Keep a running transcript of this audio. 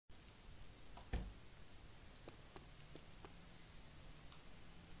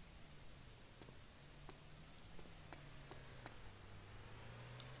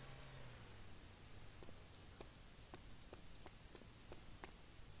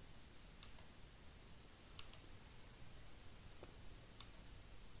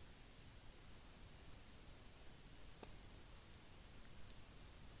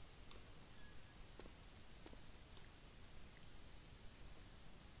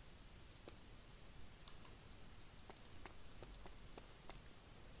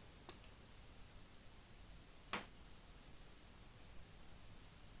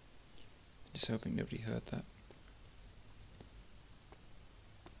Just hoping nobody heard that.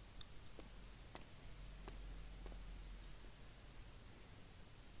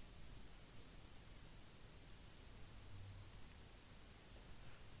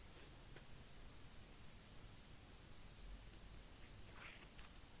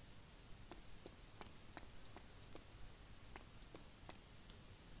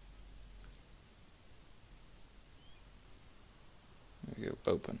 There we go,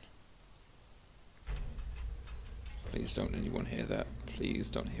 open. Please don't anyone hear that. Please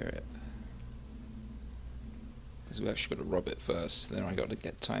don't hear it. Because we actually got to rob it first. Then I got to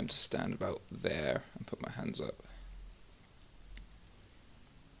get time to stand about there and put my hands up.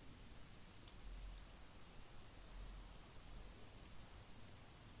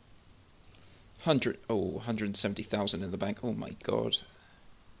 Oh, 170,000 in the bank. Oh my god.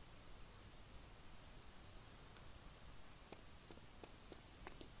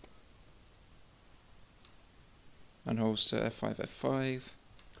 Unholster F5, F5.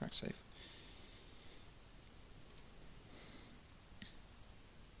 Crack safe.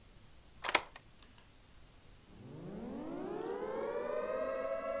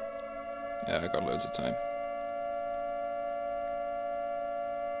 Yeah, I got loads of time.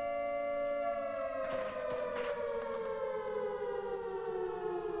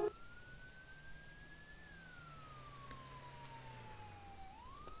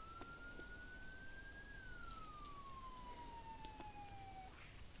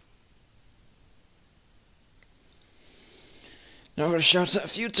 Now I'm gonna shout out a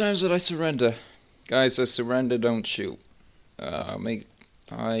few times that I surrender. Guys, I surrender, don't shoot.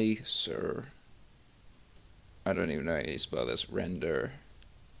 Sir. I don't even know how you spell this. Render.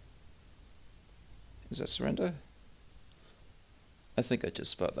 Is that surrender? I think I just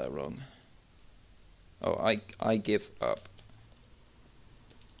spelled that wrong. Oh, I give up.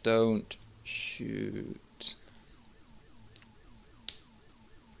 Don't shoot.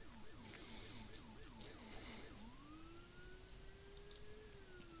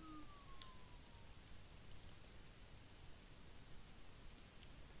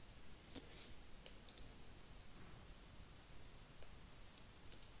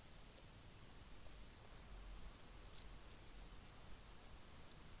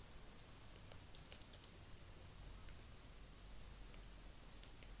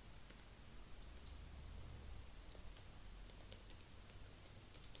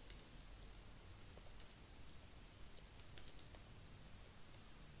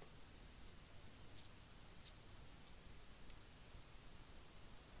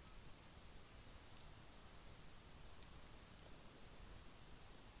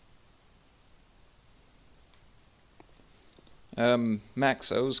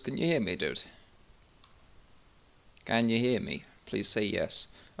 Maxos, can you hear me, dude? Can you hear me? Please say yes.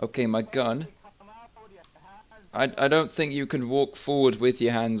 Okay, my gun. I don't think you can walk forward with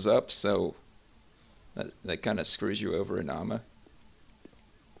your hands up, so that kind of screws you over in armor.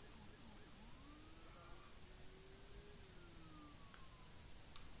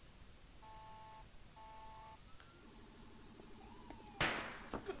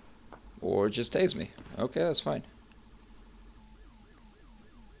 Or just tase me. Okay, that's fine.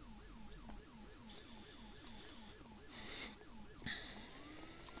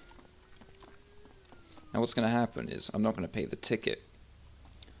 Now what's going to happen is I'm not going to pay the ticket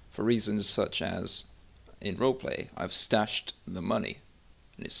for reasons such as in roleplay I've stashed the money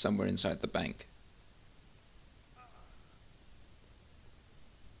and it's somewhere inside the bank.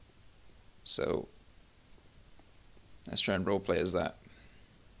 So let's try and roleplay as that.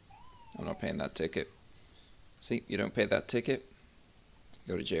 I'm not paying that ticket. See, you don't pay that ticket,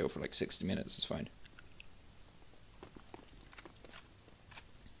 you go to jail for like 60 minutes, it's fine.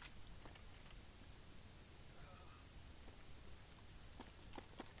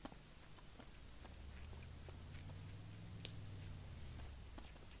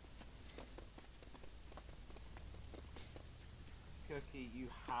 Cookie, you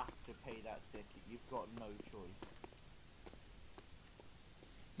have to pay that ticket. You've got no choice.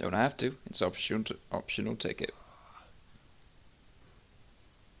 Don't have to. It's optional ticket.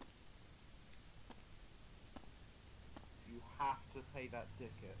 You have to pay that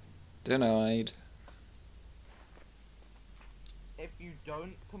ticket. Denied. If you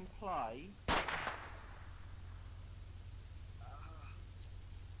don't comply,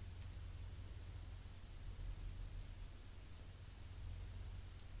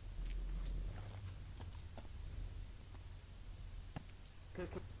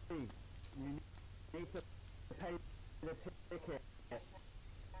 Cookie, you need to pay the ticket.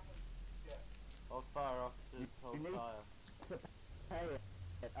 Or fire officers, hold fire. To pay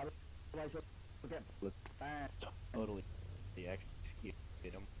it. otherwise you'll get banned. Totally. The execute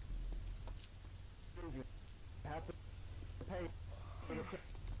him. You have to pay for the ticket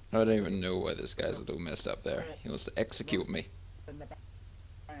I don't even know why this guy's a little messed up there. He wants to execute me. in the bank.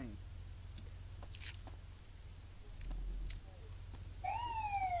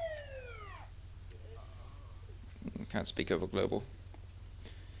 Can't speak over global.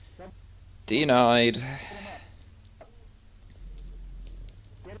 Denied.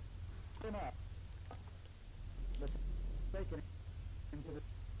 Get him up. Let's take him into the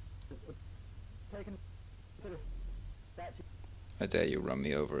taken to the statue. I dare you run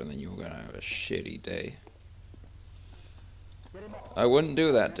me over and then you're gonna have a shitty day. Get him up. I wouldn't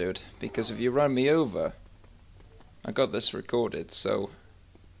do that, dude, because if you run me over, I got this recorded, so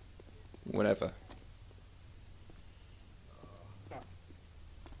whatever.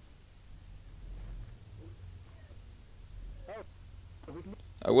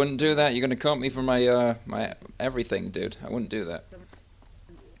 I wouldn't do that. You're gonna comp me for my my everything, dude. I wouldn't do that.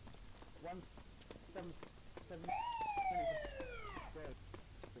 177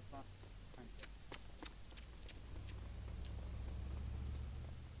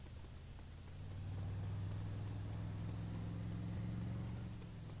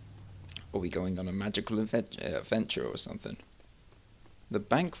 Are we going on a magical adventure or something? The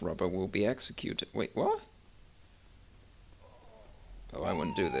bank robber will be executed. Wait, what? Oh, I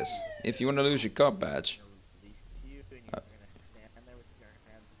wouldn't do this. If you want to lose your cop badge,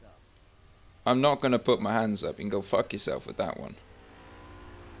 I'm not going to put my hands up. You can go fuck yourself with that one.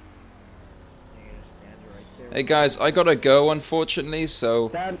 Hey guys, I gotta go unfortunately, so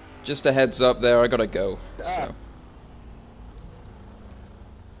Dad. just a heads up there, I gotta go. So.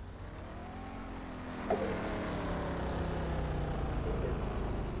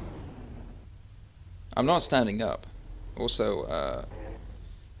 I'm not standing up. Also,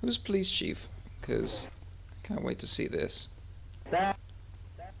 who's police chief? Because I can't wait to see this.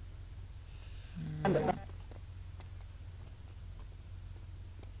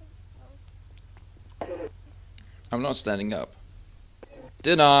 I'm not standing up.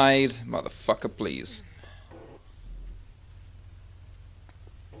 Denied, motherfucker, please.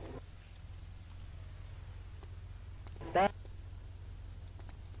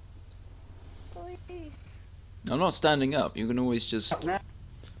 I'm not standing up. You can always just...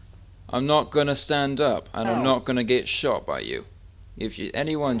 I'm not gonna stand up, and I'm not gonna get shot by you. If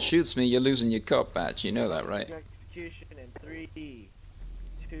anyone shoots me, you're losing your cop badge. You know that, right? Execution in 3,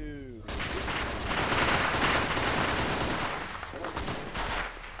 2...